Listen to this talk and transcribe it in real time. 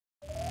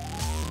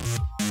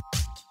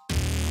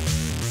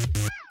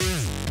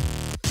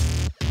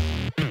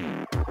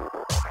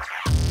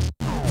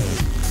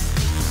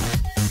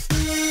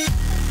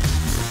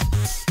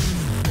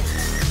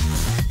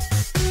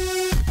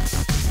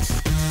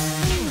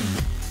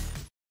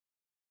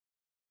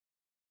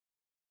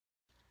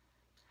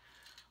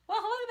Well,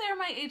 hello there,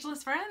 my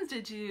ageless friends.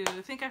 Did you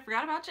think I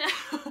forgot about you?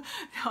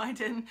 No, I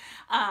didn't.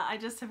 I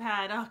just have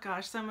had, oh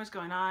gosh, so much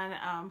going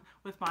on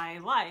with my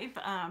life.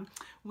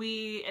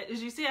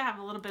 As you see, I have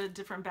a little bit of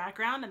different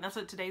background, and that's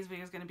what today's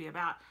video is going to be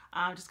about.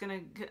 I'm just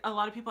going to, a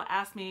lot of people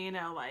ask me, you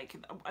know, like,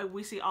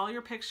 we see all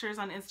your pictures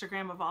on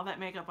Instagram of all that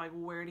makeup, like,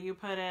 where do you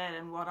put it,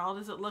 and what all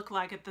does it look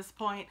like at this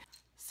point?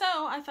 So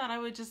I thought I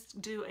would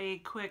just do a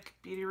quick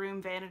beauty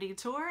room vanity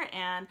tour,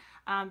 and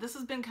this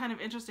has been kind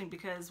of interesting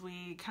because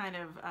we kind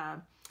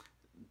of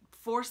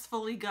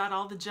forcefully got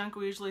all the junk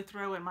we usually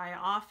throw in my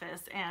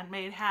office and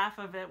made half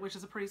of it, which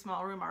is a pretty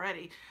small room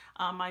already,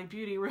 my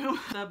beauty room.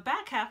 The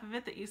back half of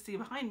it that you see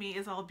behind me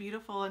is all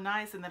beautiful and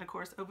nice, and then of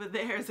course over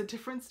there is a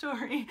different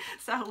story.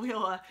 So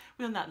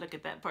we'll not look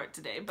at that part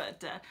today,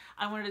 but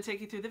I wanted to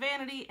take you through the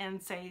vanity and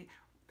say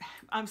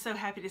I'm so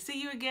happy to see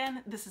you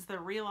again. This is the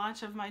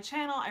relaunch of my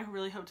channel. I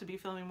really hope to be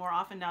filming more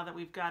often now that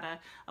we've got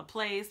a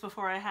place.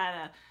 Before I had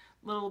a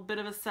little bit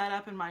of a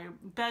setup in my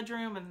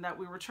bedroom and that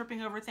we were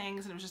tripping over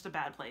things and it was just a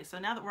bad place. So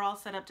now that we're all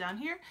set up down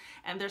here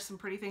and there's some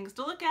pretty things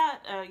to look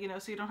at, you know,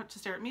 so you don't have to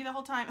stare at me the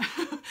whole time,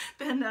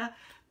 then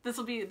this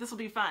will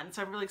be fun.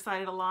 So I'm really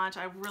excited to launch.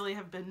 I really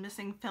have been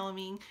missing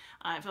filming.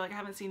 I feel like I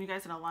haven't seen you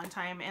guys in a long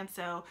time, and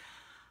so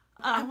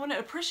I want to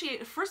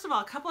appreciate, first of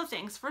all, a couple of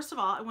things. First of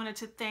all, I wanted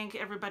to thank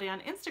everybody on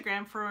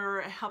Instagram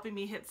for helping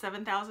me hit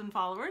 7,000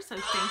 followers. So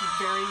thank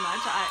you very much.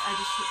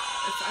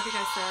 I think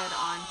I said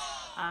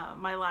on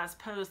my last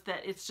post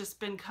that it's just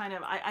been kind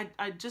of,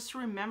 I just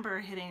remember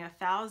hitting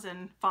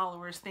 1,000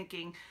 followers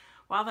thinking,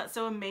 wow, that's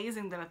so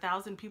amazing that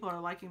 1,000 people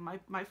are liking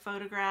my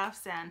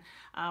photographs and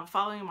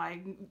following my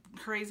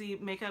crazy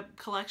makeup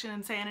collection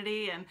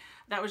insanity, and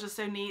that was just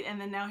so neat. And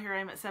then now here I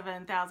am at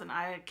 7,000.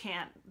 I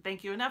can't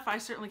thank you enough. I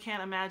certainly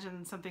can't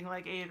imagine something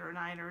like 8 or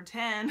 9 or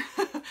 10.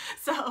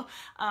 So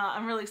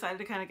I'm really excited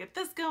to kind of get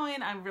this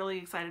going. I'm really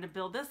excited to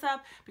build this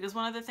up because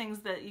one of the things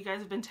that you guys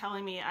have been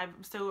telling me, I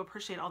so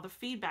appreciate all the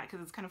feedback,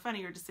 because it's kind of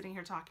funny, you're just sitting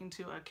here talking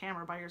to a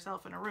camera by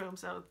yourself in a room.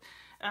 So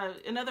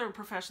in other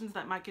professions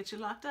that might get you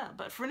locked up,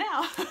 but for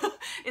now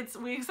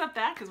we accept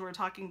that because we're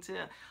talking to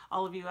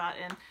all of you out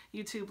in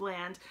YouTube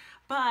land.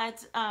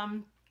 But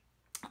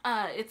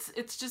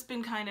it's just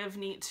been kind of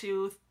neat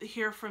to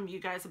hear from you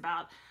guys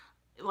about,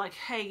 like,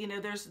 hey, you know,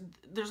 there's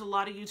a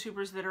lot of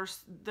YouTubers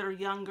that are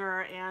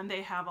younger and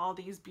they have all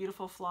these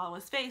beautiful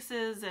flawless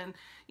faces, and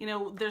you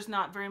know, there's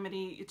not very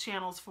many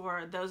channels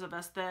for those of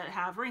us that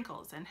have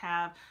wrinkles and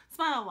have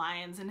smile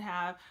lines and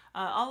have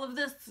all of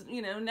this,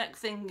 you know, neck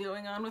thing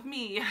going on with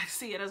me. I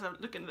see it as I'm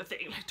looking at the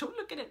thing, like, don't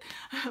look at it,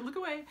 look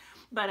away.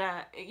 But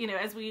you know,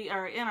 as we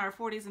are in our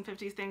 40s and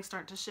 50s, things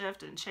start to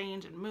shift and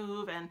change and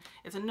move, and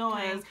it's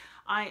annoying.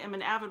 I am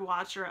an avid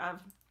watcher of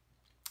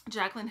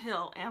Jaclyn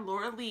Hill and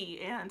Laura Lee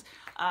and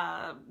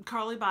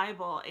Carly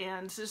Bible,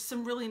 and there's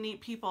some really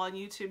neat people on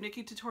YouTube.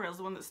 NIKKIE Tutorials,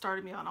 the one that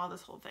started me on all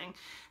this whole thing,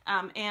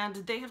 and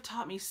they have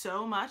taught me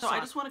so much. So I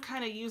just want to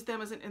kind of use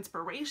them as an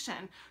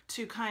inspiration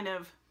to kind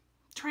of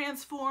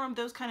transform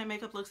those kind of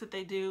makeup looks that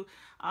they do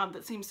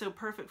that seem so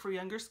perfect for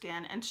younger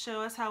skin, and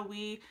show us how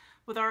we,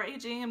 with our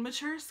aging and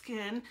mature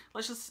skin,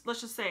 let's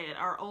just say it,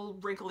 our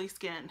old wrinkly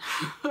skin,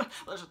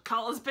 let's just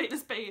call it a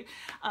spade,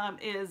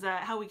 is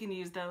how we can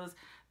use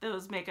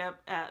those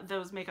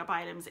makeup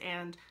items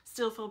and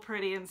still feel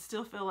pretty and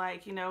still feel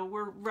like, you know,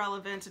 we're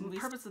relevant. And the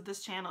purpose of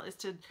this channel is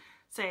to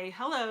say,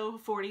 hello,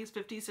 40s,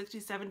 50s,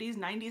 60s, 70s,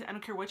 90s, I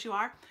don't care what you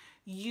are,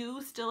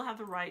 you still have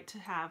the right to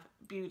have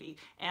beauty,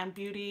 and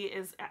beauty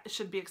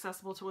should be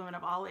accessible to women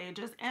of all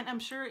ages. And I'm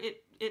sure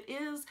it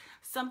is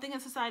something in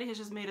society has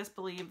just made us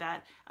believe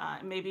that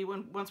maybe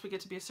once we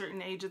get to be a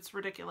certain age, it's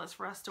ridiculous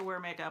for us to wear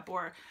makeup,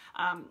 or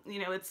you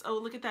know, it's, oh,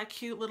 look at that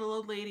cute little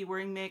old lady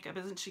wearing makeup,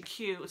 isn't she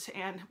cute?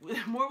 And the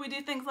more we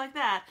do things like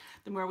that,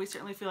 the more we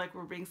certainly feel like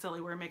we're being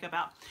silly wearing makeup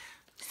out.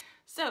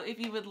 So if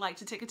you would like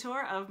to take a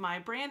tour of my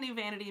brand new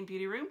vanity and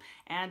beauty room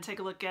and take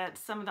a look at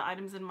some of the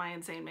items in my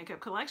insane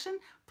makeup collection,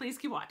 please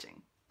keep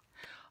watching.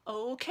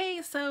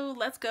 Okay, so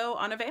let's go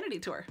on a vanity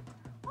tour.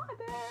 Hi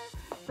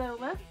there. So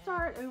let's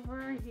start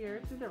over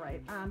here to the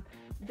right.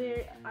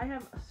 I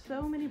have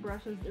so many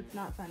brushes, it's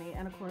not funny.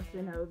 And of course,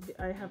 you know,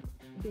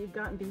 they've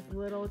gotten these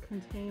little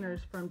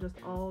containers from just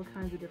all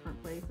kinds of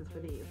different places for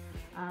these.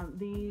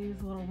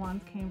 These little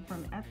ones came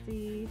from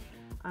Etsy.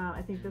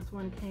 I think this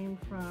one came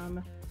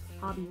from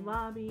Hobby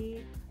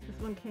Lobby.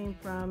 This one came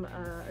from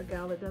a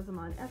gal that does them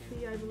on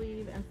Etsy, I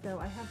believe. And so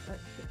I have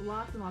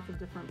lots and lots of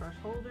different brush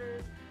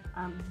holders.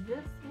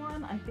 This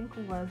one I think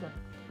was a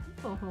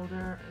pencil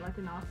holder, like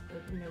an office,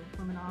 you know,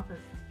 from an office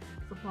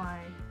supply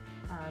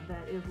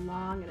that is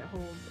long, and it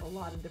holds a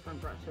lot of different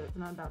brushes.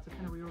 And I'm about to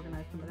kind of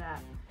reorganize some of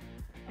that.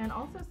 And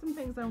also some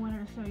things I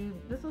wanted to show you.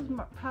 This was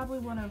probably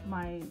one of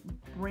my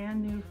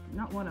brand new,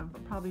 not one of,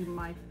 but probably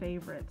my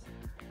favorite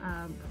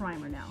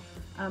primer now.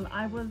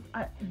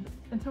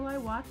 Until I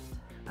watched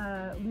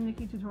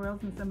NIKKIE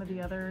Tutorials and some of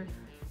the other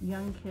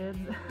young kids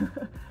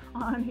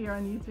on here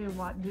on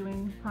YouTube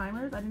doing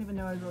primers, I didn't even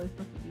know I was really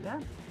supposed to do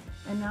that.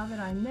 And now that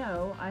I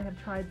know, I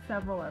have tried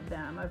several of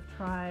them. I've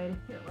tried,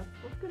 here,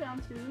 let's go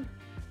down to,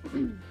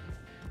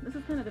 this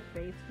is kind of the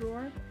face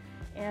drawer.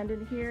 And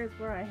in here is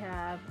where I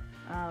have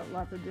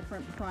lots of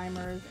different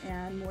primers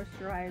and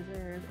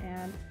moisturizers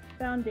and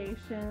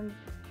foundations,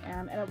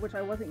 and which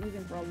I wasn't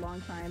using for a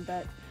long time,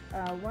 but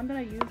one that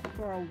I used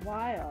for a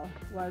while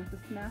was the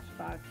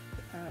Smashbox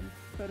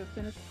Photo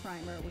Finish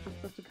Primer, which is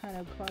supposed to kind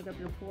of clog up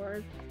your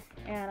pores.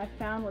 And I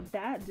found what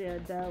that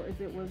did, though, is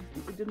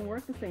it didn't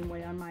work the same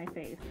way on my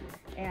face.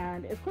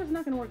 And of course, it's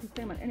not going to work the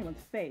same on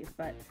anyone's face,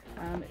 but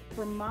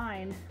for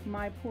mine,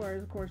 my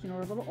pores, of course, you know,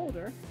 are a little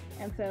older,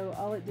 and so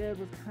all it did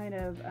was kind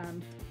of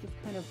just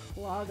kind of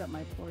clog up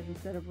my pores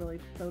instead of really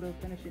photo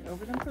finishing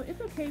over them. So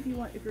it's okay if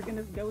you're going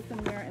to go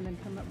somewhere and then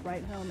come up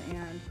right home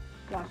and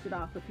wash it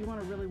off. But if you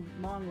want a really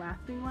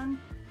long-lasting one,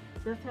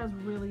 this has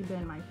really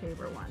been my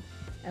favorite one.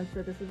 And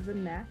so this is the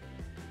NIKKIE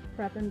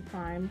Prep and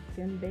Prime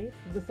Skin Base,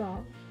 the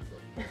song.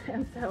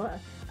 And so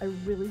I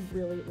really,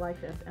 really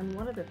like this. And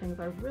one of the things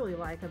I really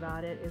like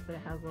about it is that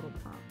it has little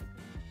pumps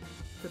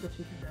so that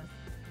you can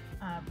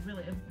just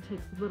really, it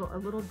takes a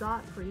little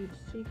dot for each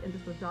cheek and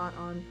just a dot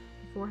on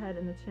the forehead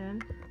and the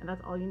chin, and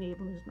that's all you need.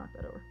 Let me just knock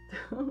that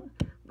over.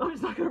 Let me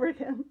just knock it over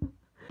again.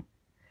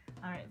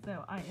 Alright,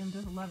 so I am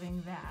just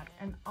loving that.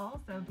 And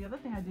also, the other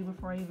thing I do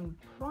before I even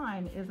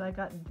prime is I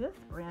got this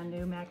brand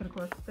new MAC, and of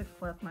course 6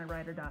 Plus, my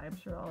ride or die. I'm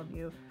sure all of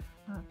you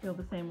feel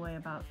the same way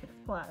about 6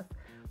 Plus.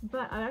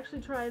 But I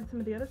actually tried some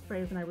of the other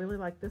sprays and I really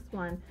like this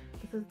one.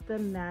 This is the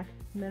MAC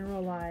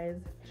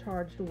Mineralized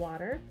Charged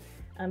Water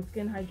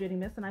Skin Hydrating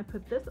Mist, and I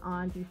put this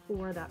on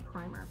before that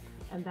primer.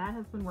 And that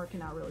has been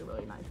working out really,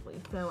 really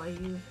nicely. So I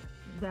use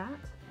that,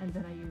 and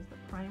then I use the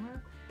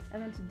primer.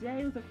 And then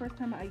today was the first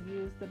time I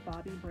used the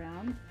Bobbi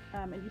Brown,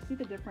 and you see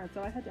the difference.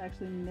 So I had to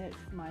actually mix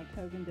my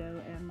Kogan dough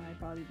and my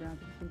Bobbi Brown,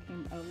 so this one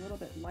came a little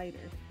bit lighter.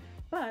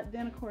 But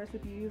then of course,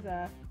 if you use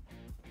a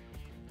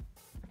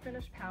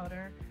finish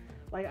powder,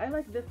 like I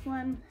like this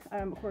one,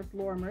 of course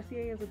Laura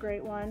Mercier is a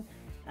great one,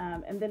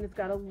 and then it's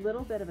got a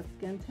little bit of a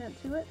skin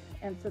tint to it,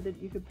 and so that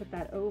you could put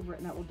that over it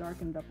and that will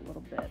darken it up a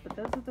little bit. But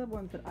those are the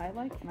ones that I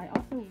like, and I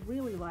also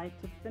really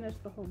like to finish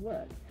the whole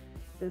look,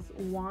 this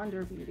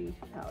Wander Beauty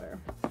powder.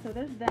 So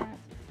there's that,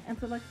 and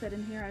so like I said,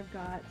 in here I've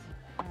got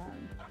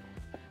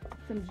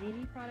some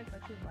Genie products.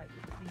 I should like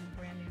these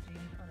brand new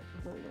Genie products,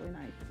 are really, really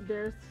nice.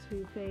 There's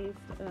Too Faced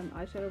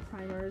eyeshadow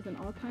primers and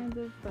all kinds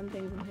of fun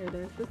things in here.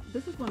 There's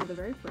this is one of the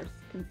very first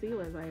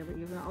concealers I ever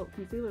used, and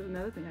concealer is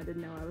another thing I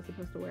didn't know I was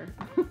supposed to wear.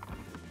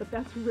 But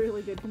that's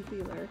really good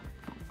concealer.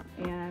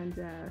 And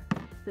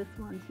this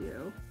one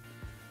too,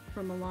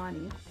 from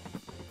Milani.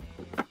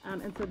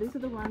 And so these are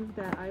the ones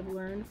that I've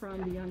learned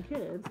from the young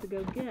kids to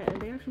go get,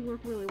 and they actually work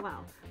really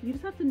well. You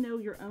just have to know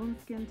your own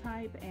skin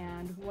type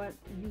and what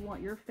you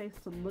want your face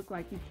to look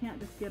like. You can't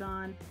just get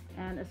on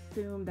and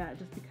assume that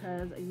just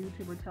because a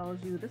YouTuber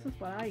tells you this is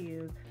what I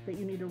use, that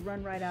you need to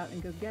run right out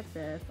and go get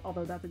this,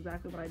 although that's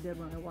exactly what I did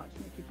when I watched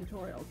NIKKIE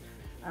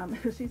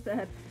tutorials. She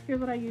said, here's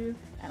what I use,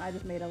 and I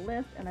just made a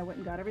list and I went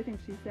and got everything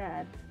she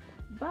said.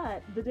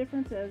 But the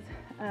difference is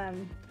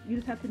you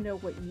just have to know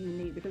what you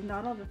need, because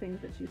not all the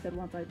things that she said,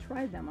 once I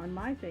tried them on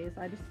my face,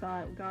 I just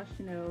thought, gosh,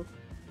 you know,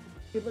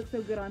 it looks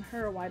so good on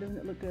her, why doesn't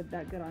it look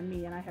that good on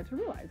me? And I had to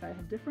realize I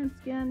have different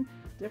skin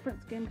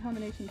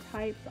combination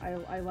types.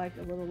 I like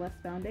a little less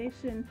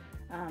foundation,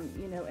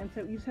 you know, and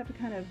so you just have to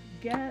kind of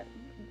get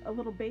a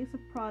little base of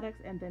products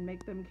and then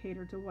make them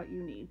cater to what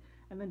you need,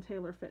 and then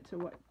tailor fit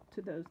to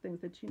those things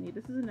that you need.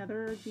 This is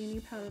another Genie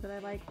powder that I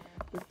like.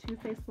 This Too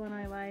Faced one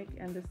I like,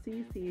 and the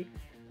CC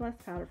Plus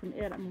powder from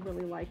it I'm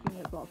really liking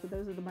as well. So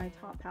those are my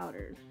top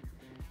powders.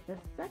 The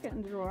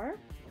second drawer,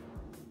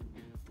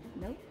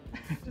 nope,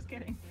 just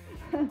kidding.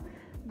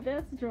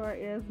 This drawer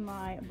is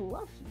my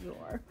blush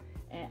drawer,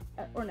 and,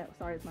 or no,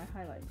 sorry, it's my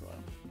highlight drawer,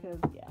 because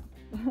yeah.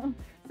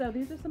 So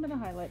these are some of the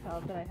highlight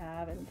palettes that I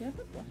have, and do I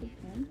put blushes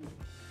in?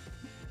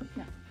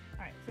 No.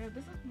 Alright, so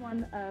this is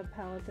one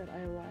palette that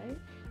I like.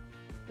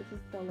 This is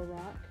the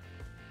Lorac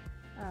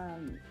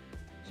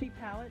cheap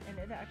palette, and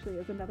it actually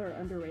is another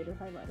underrated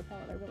highlighter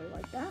palette. I really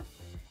like that.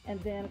 And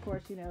then, of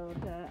course, you know,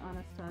 the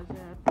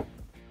Anastasia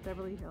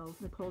Beverly Hills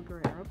Nicole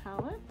Guerrero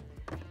palette.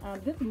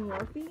 This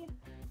Morphe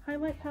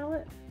highlight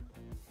palette,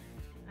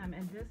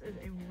 and this is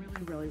a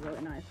really, really,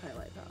 really nice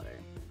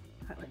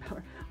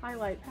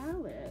highlight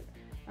palette.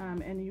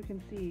 And you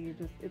can see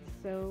just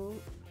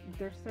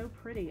they're so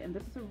pretty, and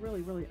this is a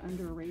really, really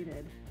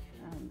underrated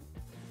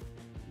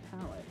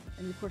palette.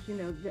 And of course, you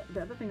know,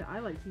 the other thing that I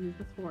like to use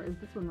this for is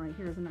this one right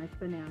here, is a nice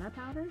banana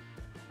powder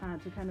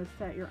to kind of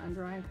set your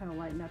under eye and kind of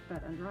lighten up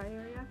that under eye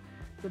area.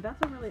 So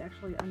that's a really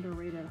actually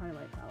underrated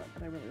highlight palette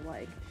that I really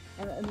like.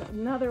 And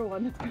another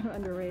one that's kind of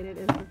underrated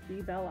is this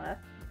Be Bella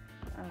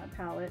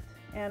palette.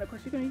 And of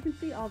course, you can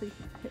see all these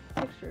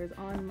pictures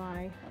on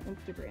my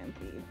Instagram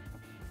feed.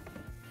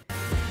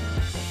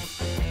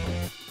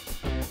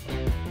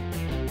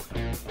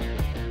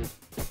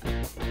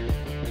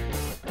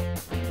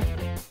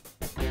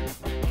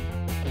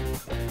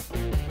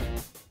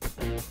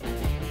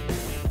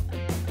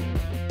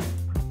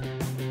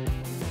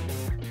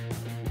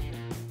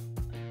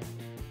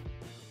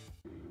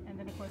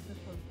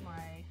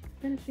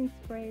 finishing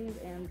sprays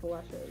and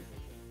blushes.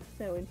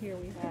 So in here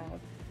we have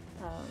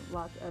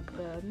lots of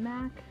the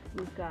MAC.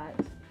 We've got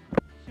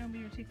Show Me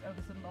Your Cheeks. Oh,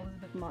 this is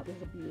Elizabeth Mott. This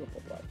is a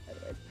beautiful blush, by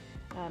the way.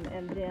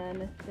 And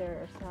then there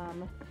are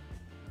some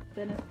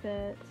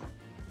Benefit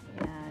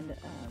and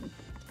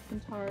some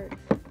Tarte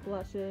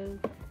blushes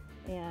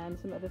and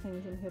some other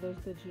things in here. There's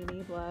the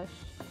Genie blush,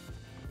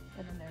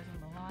 and then there's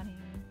a Milani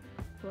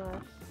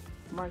blush,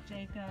 Marc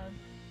Jacobs.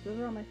 Those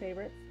are all my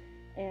favorites.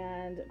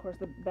 And of course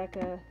the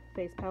Becca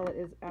face palette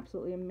is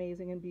absolutely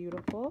amazing and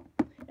beautiful.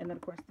 And then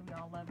of course we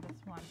all love this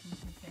one from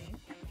Too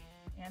Faced.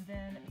 And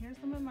then here's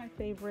some of my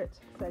favorite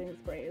setting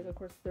sprays. Of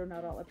course they're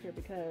not all up here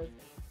because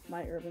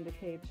my Urban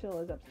Decay Chill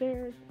is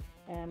upstairs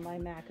and my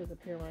MAC is up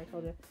here where I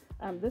told you.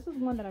 This is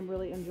one that I'm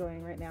really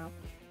enjoying right now.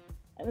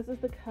 And this is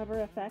the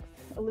Cover FX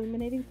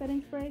Illuminating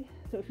Setting Spray.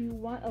 So if you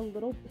want a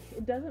little,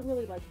 it doesn't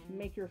really like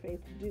make your face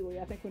dewy.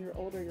 I think when you're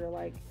older, you're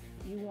like,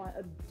 you want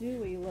a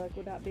dewy look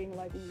without being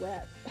like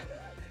wet.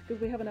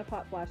 Because we have enough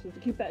hot flashes to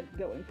keep that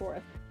going for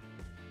us.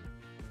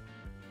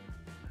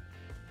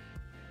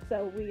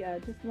 So we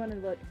just want to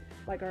look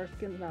like our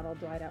skin's not all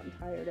dried out and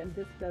tired, and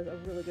this does a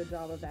really good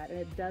job of that. And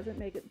it doesn't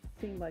make it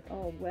seem like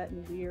all wet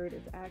and weird.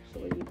 It's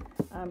actually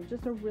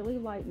just a really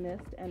light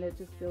mist, and it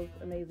just feels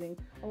amazing.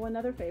 Oh,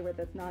 another favorite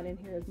that's not in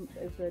here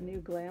is the new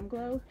Glam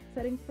Glow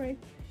setting spray,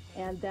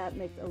 and that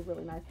makes a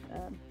really nice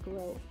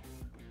glow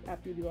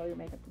after you do all your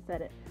makeup to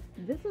set it.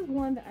 This is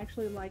one that I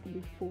actually like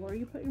before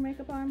you put your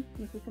makeup on.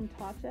 This is from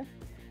Tatcha,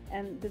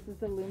 and this is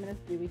the Luminous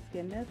Dewy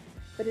Skin Mist.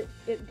 But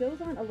it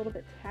goes on a little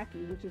bit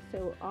tacky, which is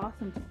so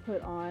awesome to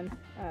put on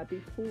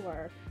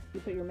before you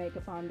put your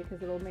makeup on,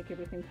 because it'll make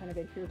everything kind of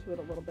adhere to it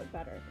a little bit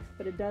better.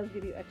 But it does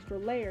give you extra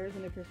layers,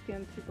 and if your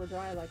skin's super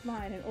dry like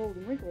mine and old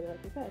and wrinkly like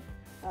you said,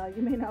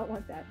 you may not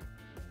want that.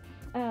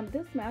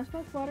 This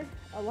Smashbox water,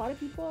 a lot of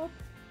people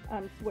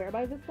swear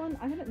by this one.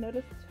 I haven't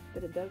noticed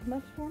that it does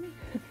much for me.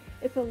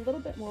 It's a little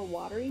bit more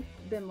watery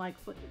than like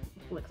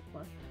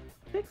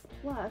Fix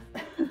Plus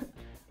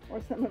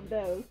or some of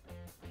those.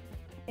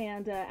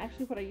 And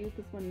actually what I use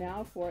this one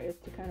now for is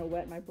to kind of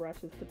wet my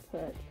brushes to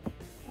put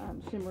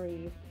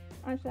shimmery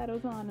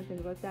eyeshadows on and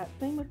things like that.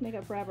 Same with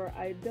Makeup Forever.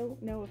 I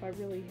don't know if I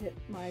really hit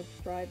my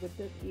stride with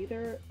this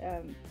either,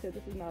 so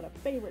this is not a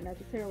favorite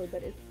necessarily,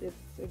 but it's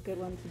a good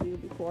one to do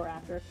before or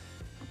after.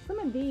 Some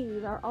of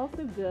these are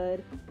also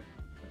good,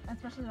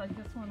 especially like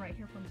this one right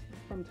here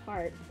from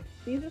Tarte.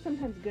 These are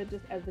sometimes good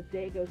just as the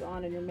day goes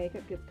on and your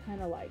makeup gets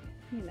kind of like,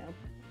 you know,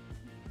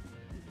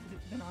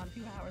 it's been on a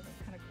few hours,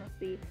 it's kind of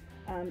crusty.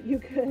 You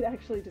could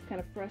actually just kind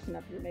of freshen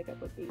up your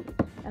makeup with these.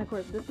 And of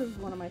course, this is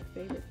one of my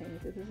favorite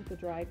things. This is the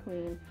Dry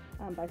Clean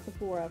by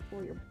Sephora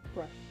for your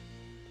brush,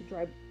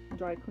 to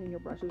dry clean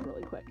your brushes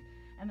really quick.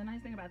 And the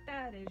nice thing about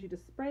that is you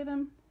just spray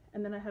them,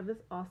 and then I have this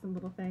awesome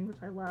little thing, which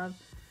I love.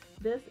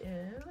 This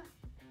is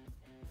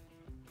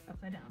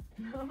upside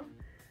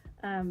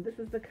down. This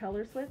is the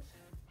Color Switch.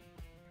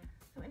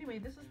 So anyway,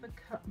 this is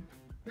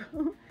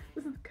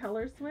this is the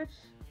Color Switch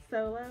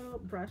Solo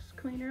Brush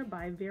Cleaner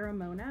by Vera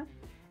Mona.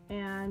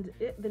 And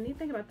the neat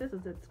thing about this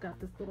is it's got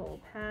this little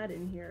pad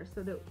in here,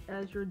 so that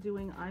as you're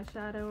doing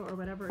eyeshadow or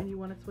whatever and you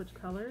want to switch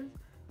colors,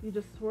 you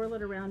just swirl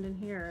it around in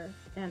here,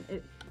 and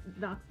it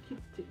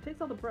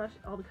takes all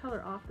the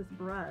color off this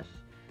brush.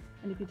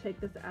 And if you take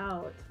this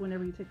out,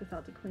 whenever you take this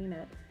out to clean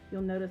it,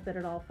 you'll notice that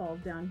it all falls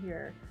down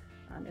here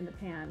in the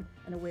pan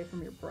and away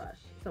from your brush.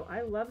 So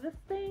I love this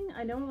thing.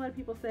 I know a lot of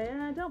people say,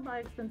 don't buy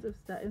expensive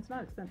stuff. It's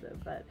not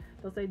expensive, but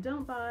they'll say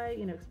don't buy,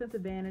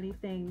 expensive vanity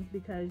things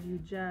because you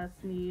just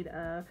need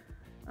a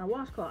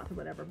washcloth or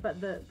whatever. But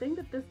the thing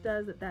that this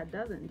does that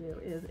doesn't do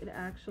is it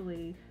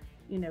actually,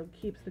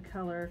 keeps the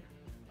color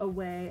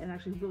away and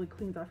actually really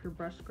cleans off your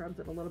brush, scrubs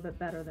it a little bit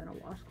better than a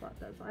washcloth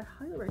does. So I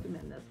highly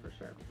recommend this for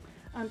sure.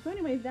 So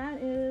anyway,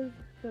 that is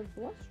the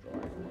blush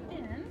drawer.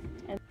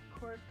 And of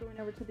course, going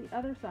over to the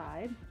other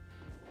side,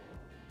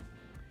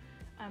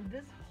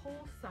 this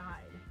whole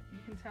side, you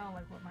can tell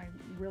like what my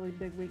really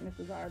big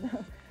weaknesses are.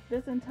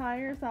 This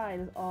entire side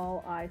is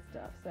all eye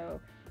stuff. So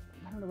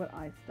I don't know what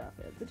eye stuff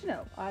is, but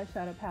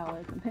eyeshadow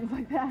palettes and things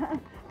like that.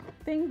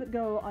 Things that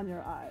go on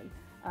your eyes.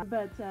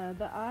 But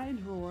the eye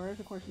drawers,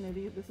 of course,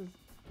 this is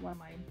one of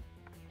my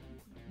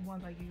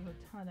ones I use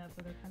a ton of,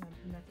 so they're kind of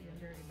messy and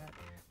dirty, but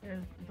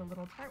there's the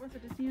little Tarte ones. So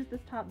just use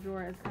this top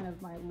drawer as kind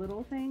of my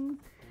little things.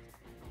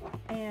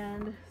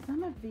 And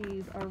some of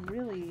these are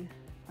really,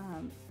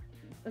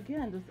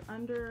 again, just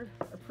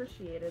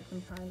underappreciated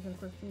sometimes, and of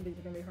course some of these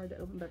are going to be hard to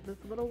open, but this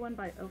little one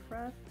by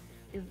Ofra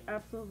is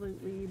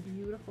absolutely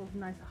beautiful,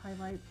 nice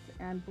highlights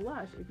and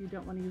blush if you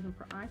don't want to use them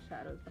for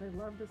eyeshadows, but I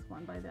love this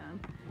one by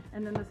them.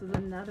 And then this is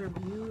another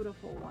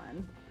beautiful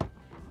one,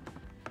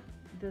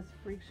 this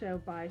Freak Show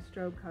by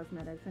Strobe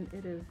Cosmetics, and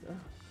it is,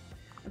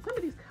 and some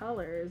of these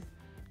colors,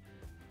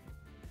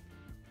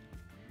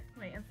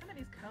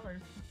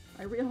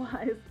 I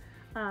realize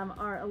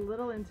are a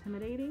little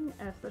intimidating,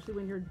 especially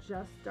when you're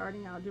just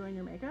starting out doing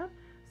your makeup.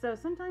 So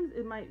sometimes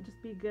it might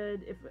just be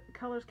good if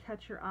colors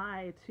catch your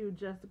eye to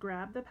just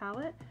grab the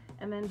palette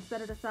and then set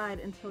it aside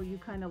until you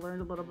kind of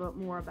learned a little bit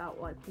more about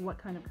like what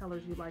kind of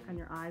colors you like on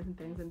your eyes and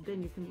things, and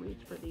then you can reach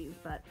for these.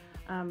 But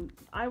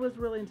I was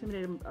really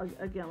intimidated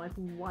again, like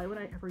why would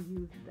I ever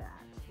use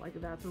that? Like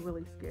that's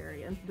really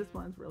scary, and this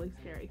one's really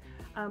scary.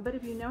 But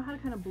if you know how to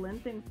kind of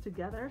blend things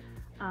together,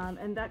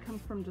 and that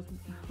comes from just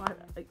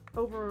like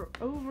over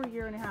a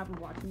year and a half of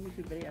watching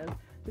YouTube videos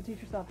to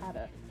teach yourself how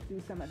to do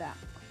some of that.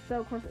 So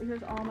of course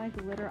here's all my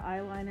glitter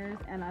eyeliners,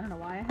 and I don't know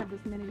why I have this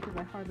many because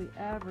I hardly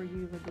ever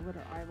use a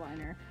glitter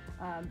eyeliner,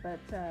 but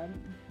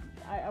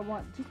I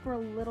want just for a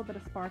little bit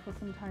of sparkle.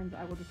 Sometimes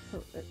I will just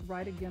put it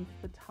right against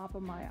the top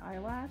of my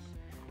eyelash,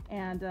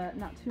 and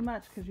not too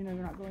much because you know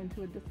you're not going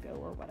to a disco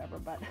or whatever,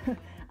 but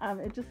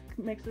it just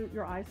makes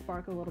your eyes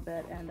sparkle a little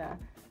bit, and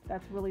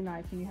that's really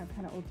nice when you have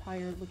kind of old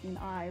tired looking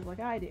eyes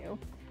like I do.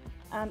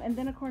 And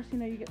then of course, you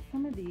know, you get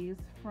some of these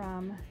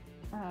from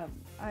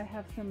I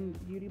have some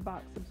beauty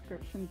box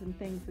subscriptions and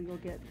things, so you'll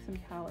get some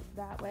palettes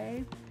that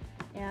way.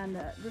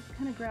 And just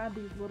kind of grab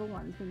these little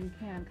ones when you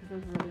can, because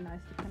those are really nice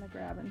to kind of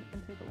grab and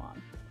take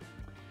along.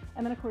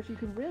 And then of course you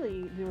can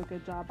really do a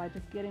good job by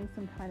just getting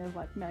some kind of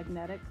like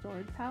magnetic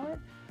storage palette,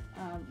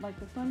 like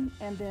this one,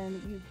 and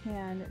then you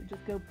can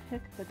just go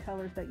pick the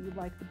colors that you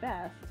like the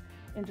best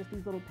in just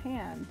these little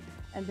pans,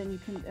 and then you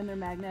can, and they're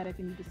magnetic,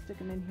 and you just stick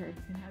them in here.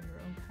 You can have your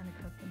own kind of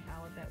custom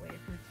palette that way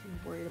if you're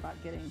too worried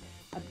about getting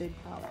a big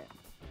palette.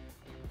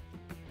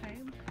 Okay,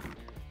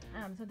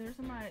 so there's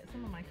some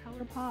of my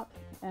color pops,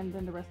 and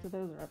then the rest of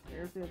those are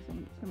upstairs. We have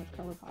so much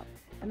color pop.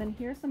 And then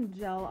here's some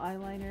gel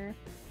eyeliner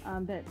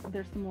that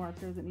there's some more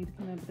upstairs that need to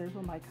come in, but there's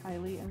one by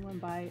Kylie and one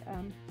by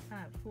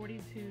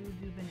 42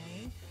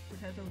 Dubonnet,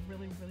 which has a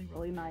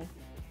really nice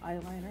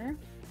eyeliner.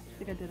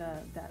 I think I did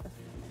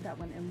that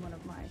one in one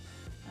of my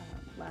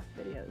last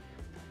videos.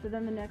 So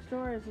then the next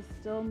drawer is just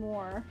still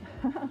more,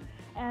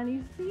 and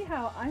you see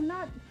how I'm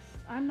not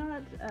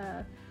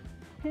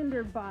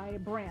hindered by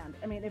brand.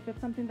 I mean, if it's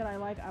something that I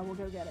like, I will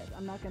go get it.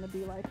 I'm not going to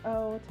be like,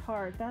 oh,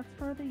 Tarte, that's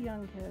for the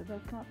young kids,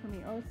 that's not for me.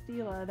 Oh,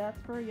 Stila, that's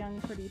for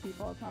young pretty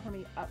people, it's not for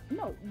me.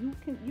 No,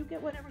 you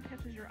get whatever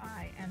catches your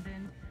eye. And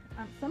then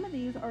some of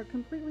these are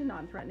completely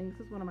non-threatening.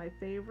 This is one of my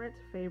favorite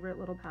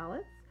little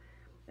palettes.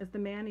 It's the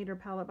Man Eater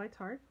palette by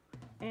Tarte,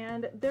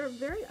 and they're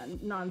very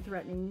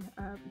non-threatening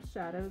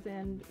shadows,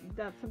 and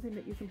that's something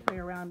that you can play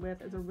around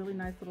with as a really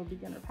nice little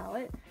beginner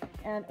palette.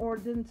 And or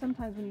then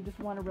sometimes when you just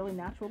want a really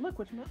natural look,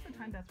 which most of the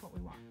time that's what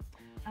we want.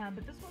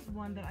 But this was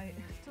one that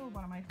still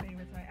one of my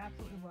favorites I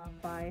absolutely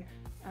love, by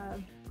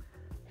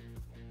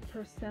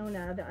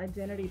Persona, the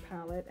Identity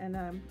palette.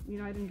 And you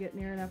know, I didn't get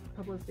near enough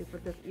publicity for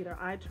this either.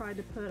 I tried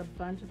to put a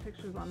bunch of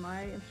pictures on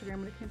my Instagram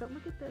when it came out.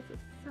 Look at this,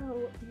 it's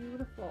so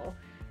beautiful.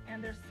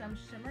 And there's some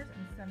shimmers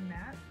and some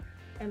mattes,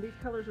 and these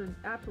colors are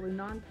absolutely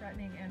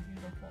non-threatening and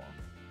beautiful.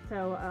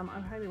 So I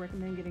highly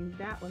recommend getting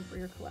that one for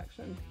your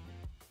collection.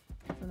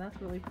 So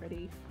that's really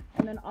pretty.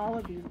 And then all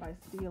of these by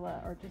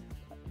Stila are just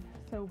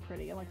so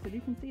pretty. Like I said,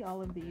 you can see all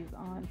of these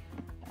on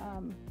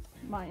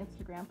my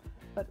Instagram.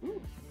 But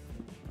ooh,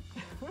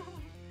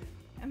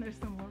 and there's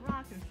some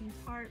Lorac, there's some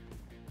Tarte,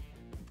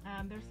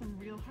 there's some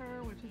Real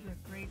Her, which is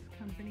a great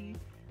company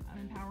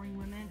empowering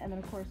women. And then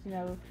of course, you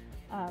know,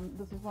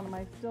 this is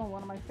still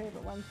one of my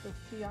favorite ones, this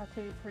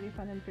Tiate Pretty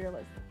Fun and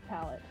Fearless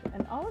palette.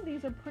 And all of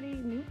these are pretty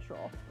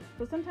neutral.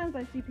 So sometimes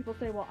I see people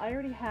say, well, I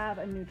already have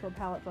a neutral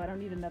palette, so I don't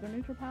need another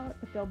neutral palette,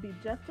 but there'll be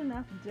just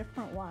enough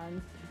different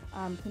ones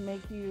to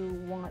make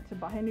you want to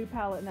buy a new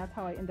palette, and that's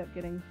how I end up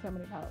getting so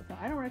many palettes. So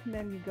I don't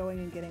recommend you going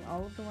and getting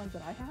all of the ones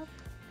that I have,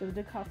 because it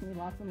did cost me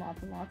lots and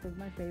lots and lots of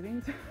my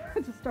savings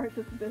to start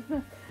this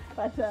business.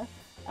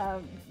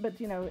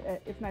 But you know,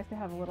 it's nice to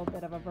have a little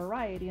bit of a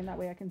variety, and that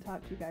way I can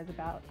talk to you guys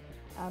about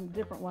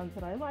different ones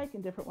that I like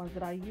and different ones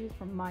that I use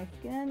for my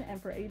skin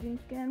and for aging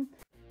skin.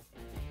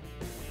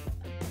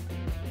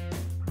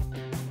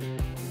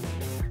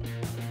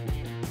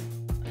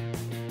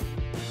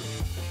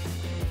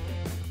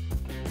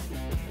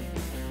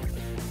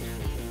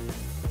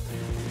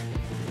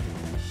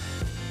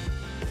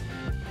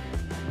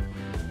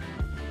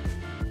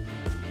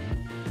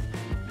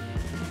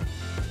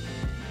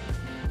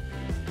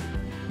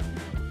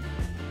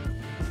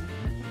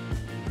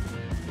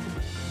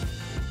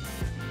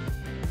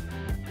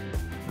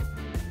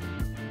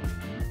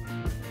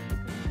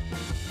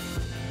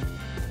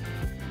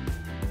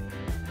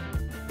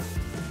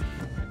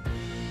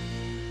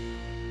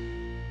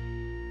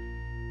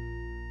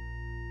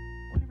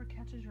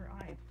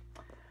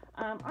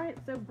 Alright,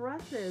 so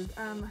brushes.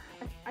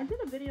 I did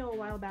a video a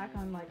while back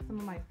on like some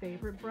of my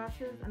favorite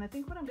brushes, and I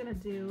think what I'm going to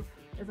do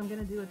is I'm going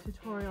to do a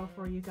tutorial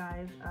for you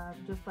guys,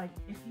 just like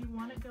if you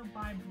want to go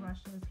buy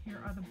brushes,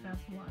 here are the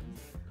best ones.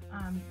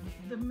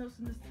 The most,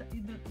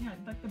 you know,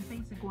 like the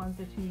basic ones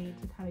that you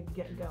need to kind of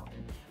get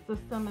going. So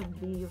some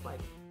of these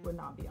like would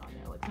not be on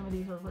there. Like some of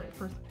these are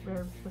for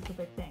very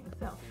specific things.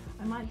 So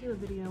I might do a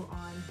video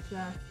on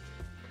just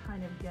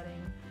kind of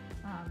getting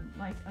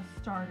like a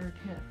starter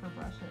kit for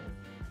brushes.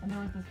 And there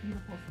was this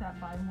beautiful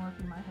set by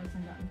Morphe my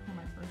husband got me for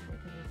my birthday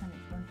because it was kind of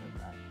expensive,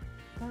 but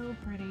so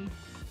pretty.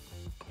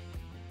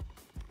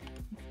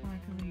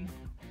 Sparkly.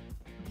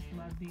 I just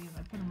love these.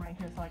 I put them right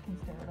here so I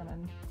can stare at them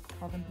and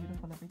call them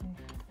beautiful every day.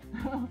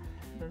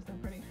 They're so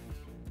pretty.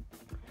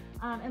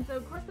 And so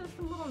of course there's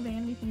some little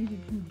vanity things you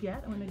can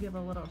get. I'm going to give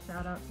a little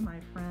shout out to my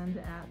friend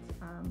at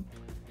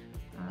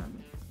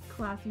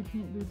Classy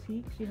Pink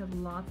Boutique. She has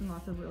lots and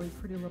lots of really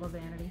pretty little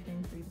vanity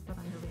things for you to put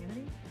on your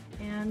vanity.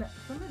 And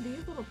some of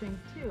these little things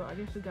too. I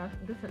guess she got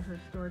this at her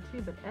store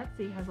too, but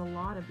Etsy has a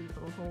lot of these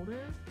little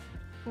holders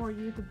for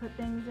you to put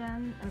things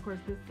in. And of course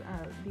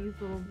these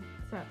little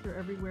sets are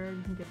everywhere.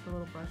 You can get the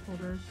little brush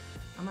holders.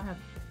 I'm going to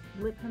have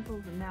lip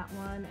pencils in that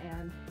one,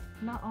 and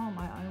not all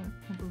my eye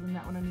pencils in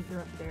that one. I need they're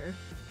upstairs.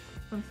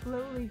 So I'm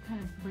slowly kind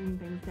of bringing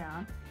things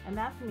down. And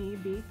that's me,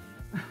 B.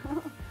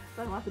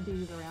 So lots of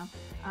B's around.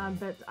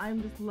 But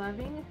I'm just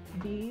loving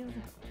these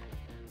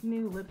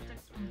new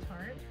lipsticks from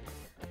Tarte.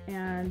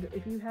 And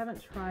if you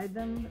haven't tried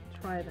them,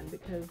 try them,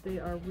 because they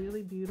are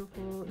really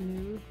beautiful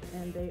nudes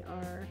and they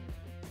are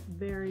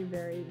very,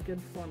 very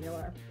good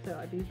formula. So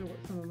these are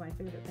some of my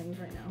favorite things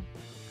right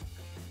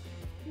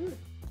now.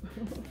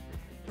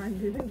 Trying to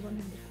do things one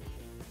hand.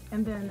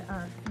 And then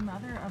some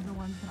other of the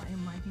ones that I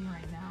am liking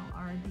right now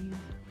are these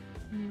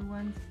new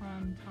ones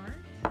from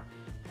Tarte.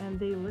 And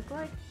they look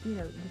like, you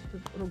know, just the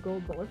little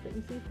gold bullets that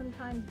you see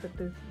sometimes, but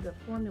there's the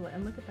formula,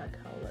 and look at that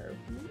color.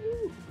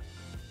 Woo!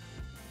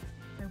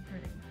 So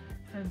pretty.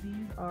 So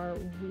these are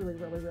really,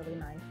 really, really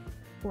nice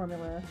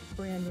formula,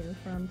 brand new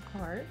from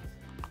Tarte.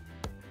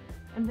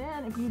 And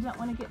then if you don't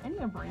want to get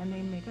any brand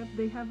name makeup,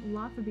 they have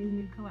lots of these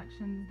new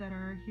collections that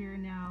are here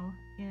now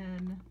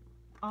in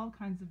all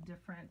kinds of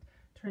different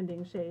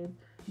trending shades.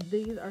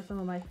 These are some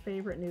of my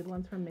favorite nude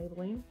ones from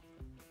Maybelline.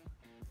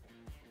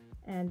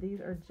 And these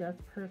are just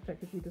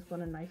perfect if you just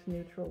want a nice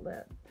neutral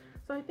lip.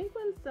 So I think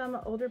when some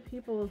older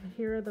people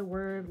hear the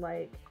word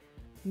like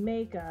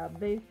makeup,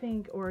 they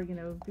think, or you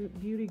know,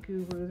 beauty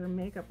gurus or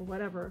makeup or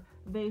whatever,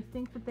 they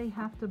think that they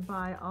have to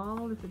buy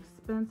all this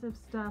expensive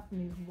stuff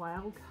and these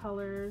wild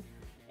colors,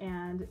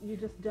 and you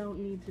just don't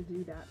need to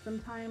do that.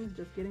 Sometimes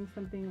just getting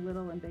something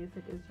little and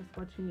basic is just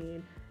what you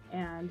need,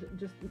 and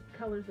just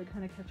colors that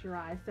kind of catch your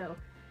eye. So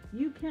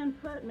you can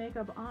put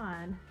makeup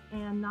on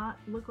and not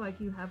look like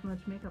you have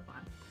much makeup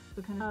on.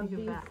 So kind of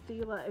think of that.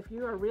 Stila, if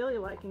you are really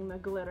liking the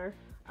glitter,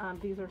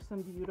 these are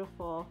some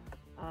beautiful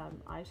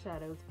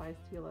eyeshadows by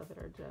Stila that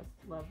are just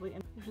lovely.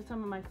 And these are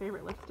some of my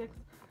favorite lipsticks.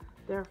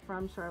 They're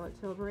from Charlotte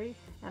Tilbury,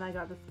 and I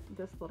got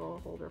this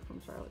little holder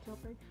from Charlotte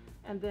Tilbury.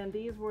 And then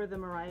these were the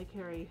Mariah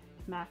Carey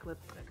MAC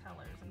lipstick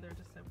colors, and they're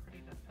just so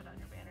pretty to put on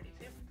your vanity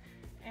too.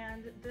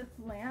 And this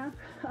lamp,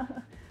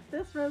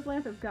 this rose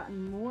lamp has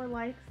gotten more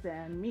likes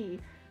than me.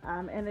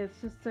 And it's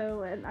just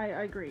so, and I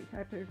agree, I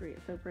have to agree,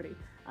 it's so pretty.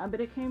 But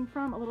it came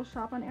from a little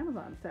shop on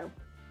Amazon, so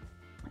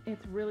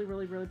it's really,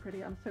 really, really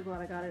pretty. I'm so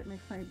glad I got it. It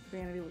makes my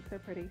vanity look so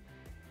pretty.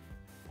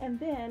 And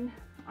then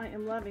I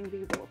am loving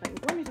these little things.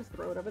 Let me just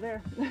throw it over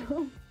there.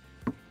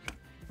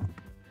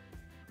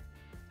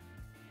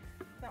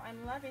 So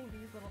I'm loving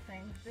these little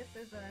things. This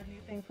is a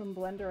new thing from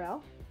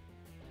Blender,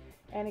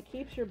 and it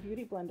keeps your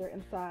beauty blender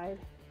inside,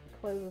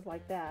 closes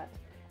like that.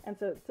 And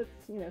so it sits,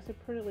 you know, so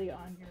prettily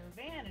on your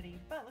vanity,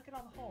 but look at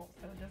all the holes,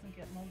 so it doesn't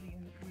get moldy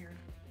and weird.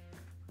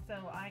 So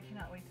I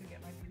cannot wait to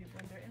get my beauty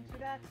blender into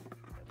that.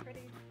 So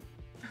pretty.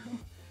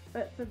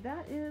 But so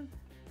that is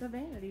the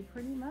vanity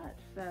pretty much.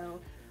 So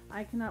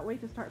I cannot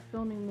wait to start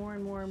filming more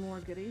and more and more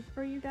goodies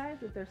for you guys.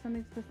 If there's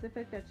something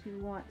specific that you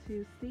want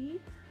to see,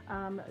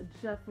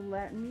 just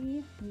let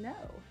me know.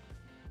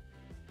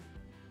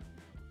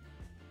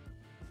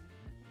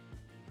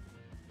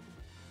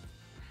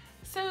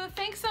 So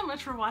thanks so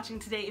much for watching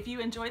today. If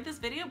you enjoyed this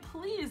video,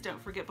 please don't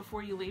forget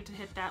before you leave to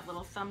hit that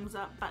little thumbs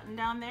up button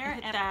down there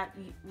and that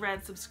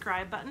red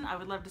subscribe button. I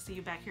would love to see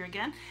you back here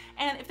again.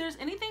 And if there's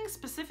anything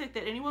specific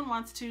that anyone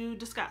wants to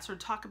discuss or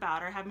talk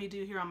about or have me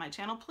do here on my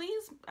channel,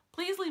 please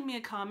leave me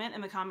a comment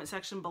in the comment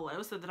section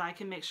below so that I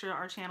can make sure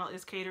our channel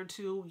is catered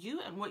to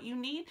you and what you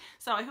need.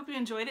 So I hope you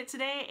enjoyed it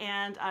today,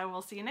 and I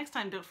will see you next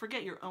time. Don't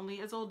forget, you're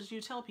only as old as you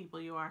tell people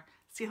you are.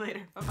 See you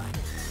later.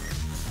 Bye-bye.